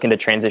 and I was looking to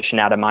transition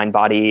out of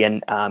MindBody,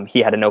 and he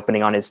had an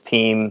opening on his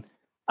team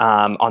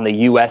on the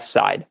US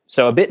side.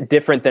 So a bit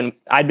different than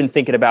I'd been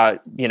thinking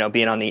about,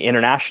 being on the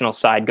international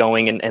side,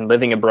 going and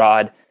living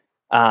abroad.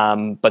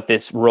 But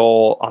this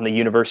role on the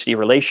university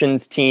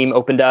relations team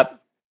opened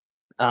up.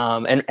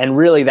 And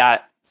really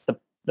the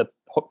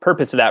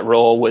purpose of that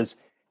role was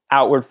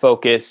outward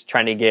focused,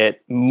 trying to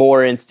get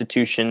more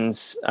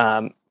institutions,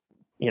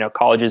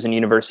 colleges and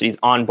universities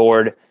on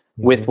board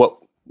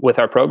with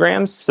our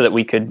programs, so that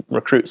we could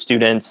recruit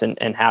students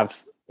and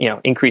have,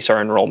 increase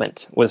our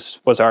enrollment was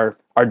our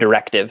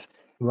directive.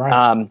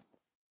 Right.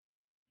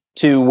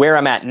 To where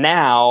I'm at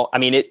now, I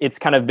mean, it's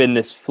kind of been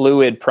this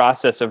fluid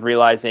process of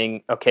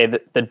realizing, okay,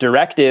 the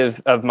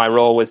directive of my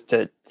role was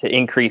to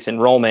increase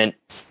enrollment,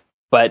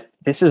 but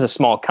this is a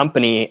small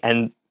company,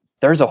 and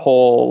there's a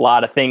whole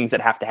lot of things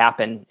that have to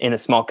happen in a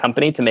small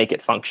company to make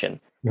it function.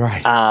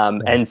 Right.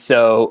 And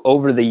so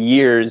over the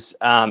years,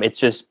 it's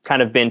just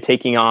kind of been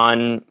taking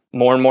on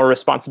more and more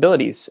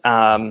responsibilities,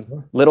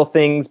 little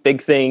things,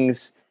 big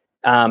things.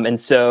 And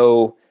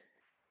so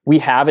we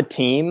have a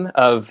team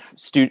of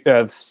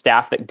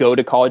staff that go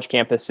to college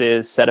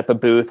campuses, set up a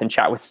booth and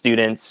chat with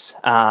students,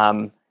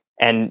 and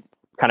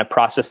kind of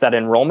process that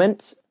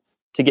enrollment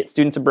to get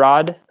students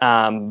abroad.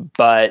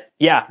 But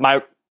yeah,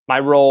 my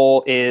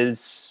role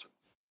is,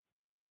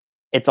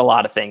 it's a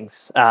lot of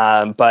things.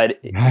 But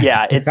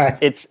yeah,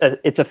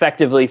 it's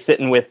effectively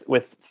sitting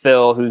with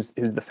Phil, who's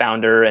the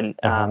founder, and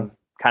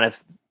kind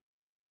of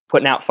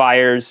putting out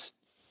fires,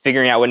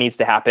 figuring out what needs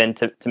to happen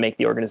to make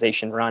the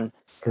organization run.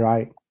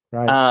 Right.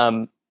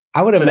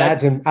 I would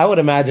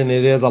imagine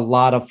it is a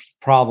lot of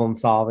problem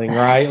solving,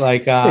 right?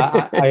 Like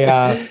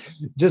I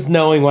just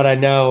knowing what I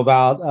know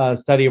about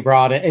study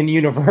abroad and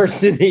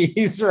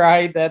universities,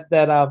 right?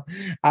 That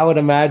I would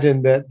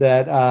imagine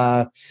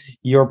that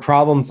your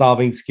problem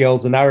solving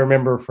skills, and I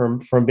remember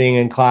from being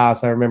in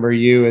class, I remember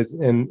you as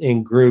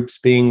in groups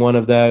being one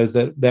of those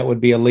that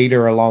would be a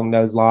leader along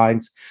those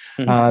lines.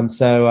 Mm-hmm.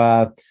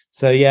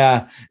 So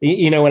yeah,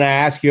 when I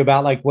ask you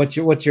about like what's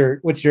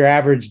your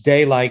average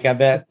day like, I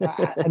bet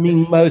I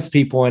mean most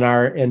people in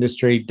our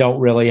industry don't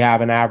really have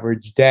an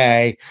average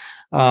day,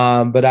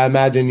 but I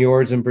imagine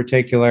yours in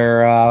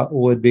particular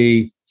would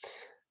be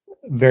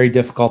very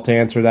difficult to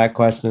answer that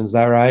question. Is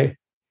that right?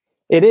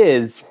 It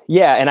is,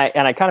 yeah, and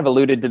I kind of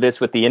alluded to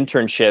this with the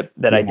internship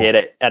that I did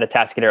at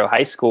Atascadero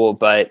High School,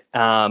 but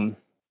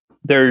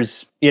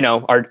there's,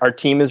 our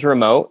team is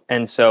remote.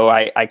 And so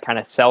I kind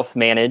of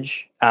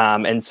self-manage.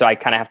 And so I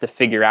kind of have to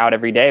figure out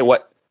every day,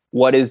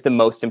 what is the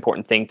most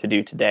important thing to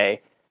do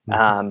today?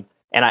 And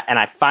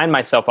I find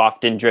myself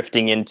often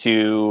drifting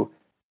into,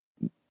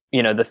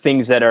 the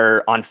things that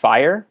are on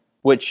fire,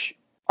 which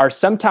are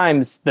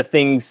sometimes the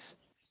things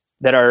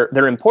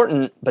they're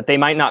important, but they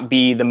might not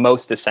be the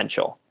most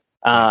essential.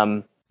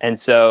 And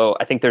so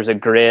I think there's a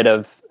grid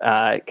of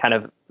kind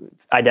of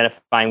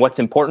identifying what's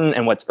important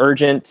and what's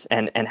urgent,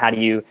 and how do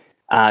you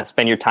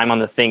spend your time on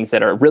the things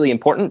that are really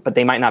important, but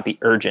they might not be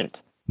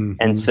urgent. Mm-hmm.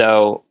 And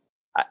so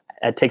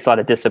it takes a lot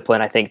of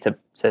discipline, I think,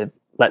 to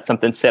let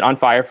something sit on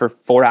fire for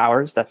 4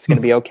 hours. That's going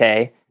to be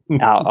okay.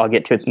 I'll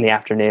get to it in the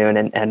afternoon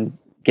and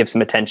give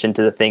some attention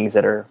to the things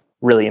that are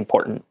really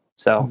important.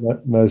 So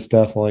most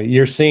definitely,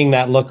 you're seeing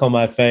that look on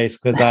my face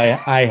because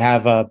I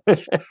have a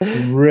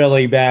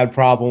really bad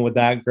problem with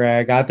that,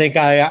 Greg. I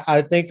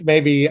think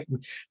maybe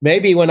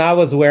when I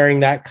was wearing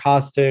that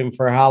costume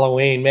for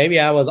Halloween, maybe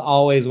I was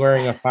always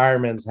wearing a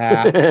fireman's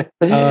hat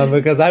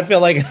because I feel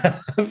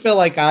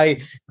like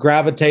I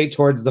gravitate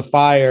towards the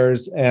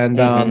fires and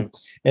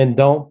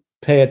don't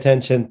pay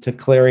attention to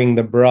clearing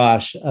the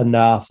brush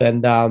enough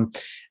and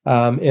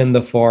in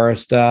the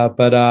forest.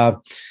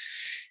 But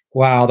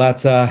wow,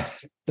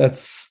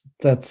 that's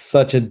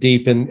such a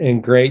deep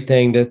and great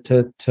thing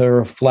to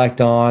reflect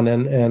on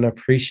and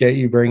appreciate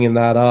you bringing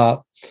that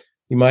up.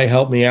 You might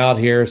help me out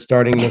here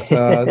starting this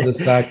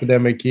this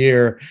academic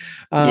year.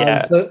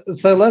 So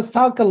let's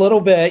talk a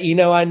little bit.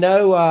 I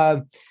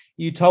know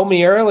you told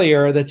me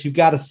earlier that you've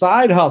got a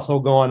side hustle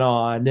going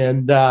on,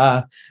 and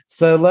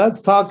so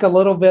let's talk a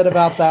little bit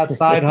about that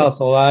side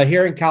hustle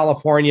here in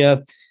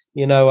California.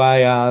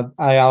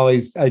 I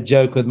always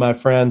joke with my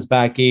friends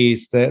back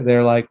east.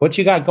 They're like, "What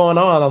you got going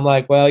on?" I'm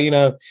like, "Well,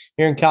 here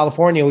in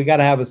California, we got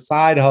to have a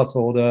side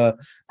hustle to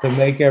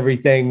make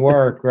everything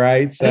work,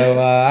 right?" So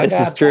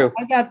this is true.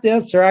 I got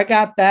this or I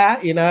got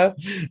that,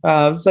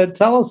 So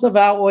tell us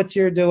about what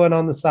you're doing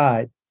on the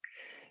side.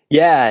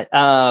 Yeah.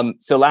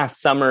 So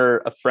last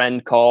summer, a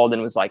friend called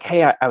and was like,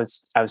 "Hey, I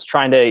was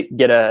trying to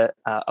get a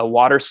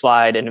water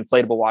slide, an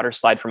inflatable water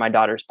slide for my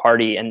daughter's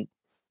party, and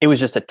it was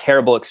just a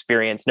terrible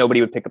experience. Nobody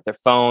would pick up their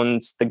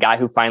phones. The guy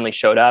who finally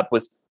showed up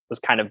was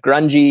kind of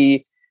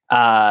grungy.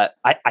 I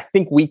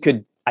think we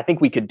could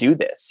do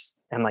this."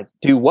 I'm like,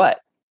 "Do what?"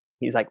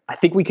 He's like, "I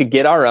think we could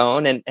get our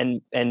own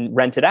and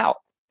rent it out."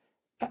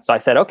 So I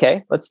said,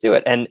 "Okay, let's do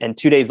it." And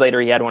 2 days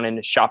later, he had one in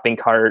his shopping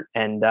cart,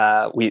 and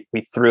we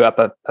threw up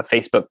a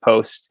Facebook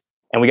post,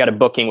 and we got a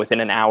booking within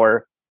an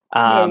hour.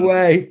 No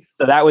way!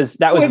 So that was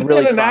within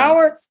really fun. An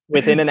hour?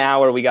 Within an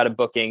hour, we got a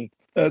booking.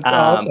 That's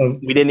awesome.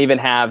 We didn't even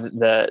have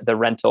the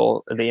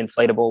rental, the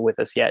inflatable with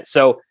us yet.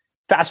 So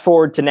fast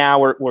forward to now,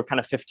 we're kind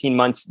of 15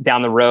 months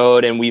down the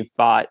road, and we've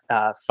bought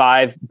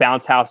 5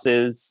 bounce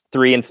houses,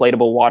 3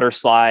 inflatable water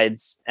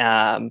slides.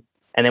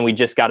 And then we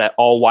just got an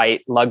all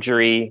white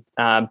luxury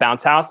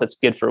bounce house that's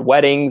good for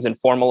weddings and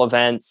formal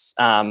events,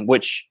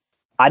 which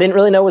I didn't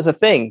really know was a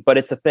thing, but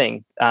it's a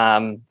thing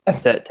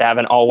to have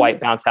an all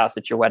white bounce house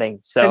at your wedding.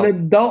 So an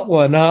adult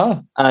one,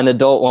 huh? An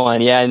adult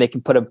one. Yeah. And they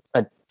can put a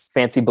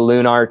fancy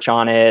balloon arch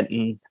on it,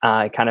 and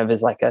it kind of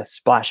is like a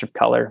splash of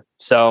color.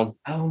 So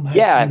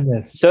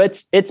goodness. So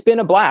it's been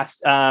a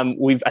blast.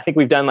 I think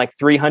we've done like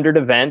 300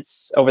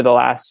 events over the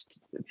last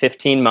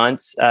 15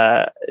 months.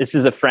 This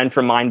is a friend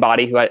from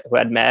Mindbody who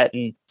I'd met,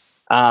 and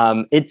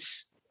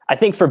I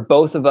think for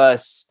both of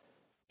us,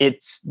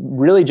 it's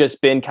really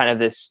just been kind of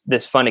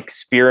this fun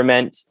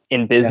experiment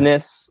in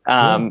business.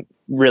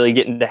 Really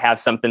getting to have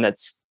something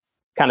that's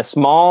kind of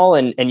small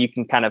and you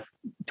can kind of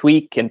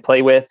tweak and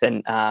play with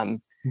and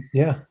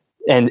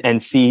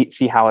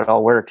see how it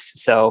all works.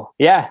 So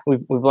yeah,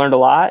 we've learned a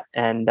lot,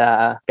 and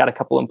got a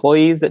couple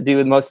employees that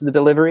do most of the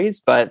deliveries,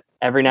 but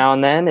every now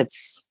and then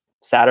it's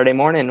Saturday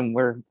morning and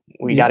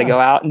we got to go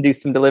out and do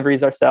some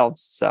deliveries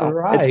ourselves.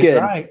 So it's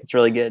good. Right. It's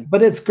really good.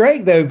 But it's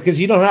great though, because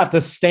you don't have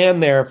to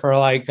stand there for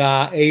like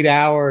 8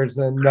 hours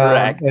and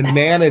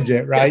manage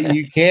it. Right.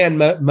 You can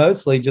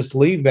mostly just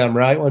leave them,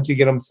 right, once you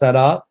get them set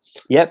up.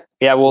 Yep.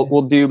 Yeah.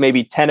 We'll do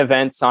maybe 10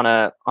 events on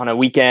a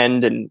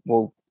weekend, and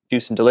we'll do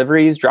some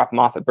deliveries, drop them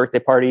off at birthday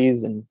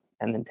parties, and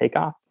then take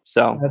off.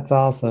 So that's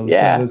awesome.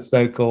 Yeah, that's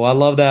so cool. I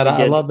love that.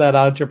 I love that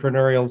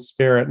entrepreneurial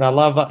spirit, and I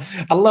love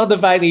the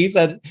fact that he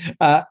said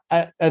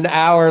an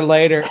hour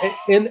later.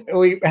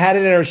 We had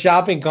it in our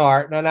shopping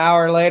cart, and an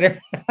hour later.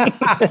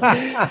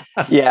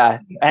 Yeah,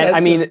 and I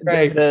mean,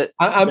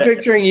 I'm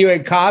picturing you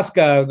at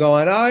Costco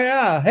going, "Oh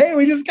yeah, hey,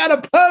 we just got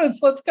a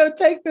post. Let's go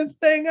take this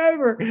thing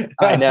over."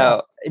 I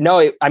know.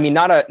 No, I mean,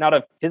 not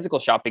a physical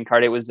shopping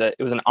cart. It was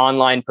an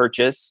online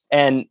purchase,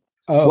 and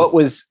what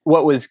was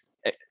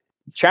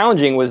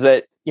challenging was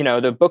that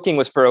the booking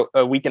was for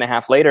a week and a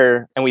half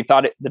later, and we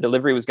thought the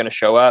delivery was going to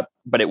show up,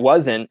 but it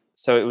wasn't.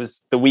 So it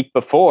was the week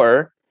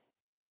before,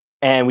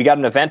 and we got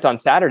an event on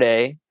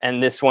Saturday,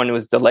 and this one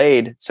was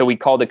delayed. So we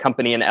called a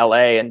company in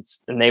LA, and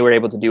they were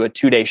able to do a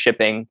 2-day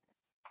shipping.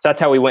 So that's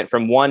how we went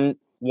from one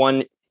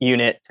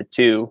unit to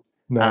 2.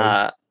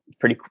 Nice.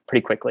 Pretty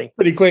quickly.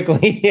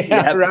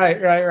 Yeah. Yep.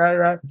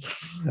 Right.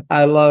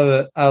 I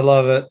love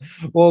it.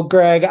 Well,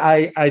 Greg,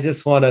 I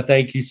just want to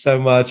thank you so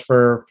much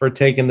for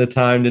taking the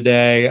time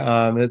today.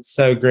 It's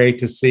so great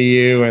to see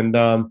you, and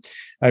I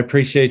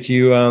appreciate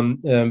you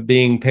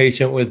being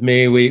patient with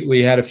me. We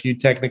had a few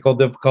technical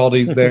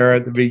difficulties there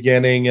at the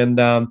beginning, and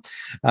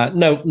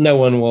no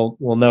one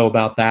will know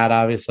about that,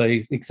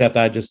 obviously, except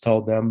I just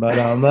told them. But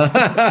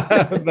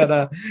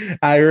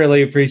I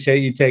really appreciate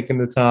you taking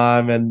the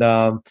time, and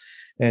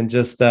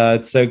just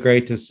it's so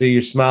great to see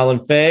your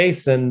smiling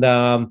face. And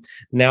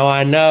now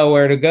I know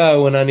where to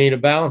go when I need a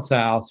bounce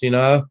house.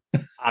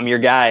 I'm your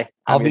guy.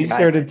 I'll be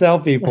sure to tell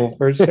people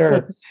for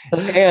sure.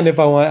 And if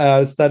I want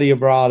to study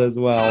abroad as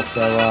well.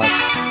 So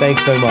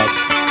thanks so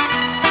much.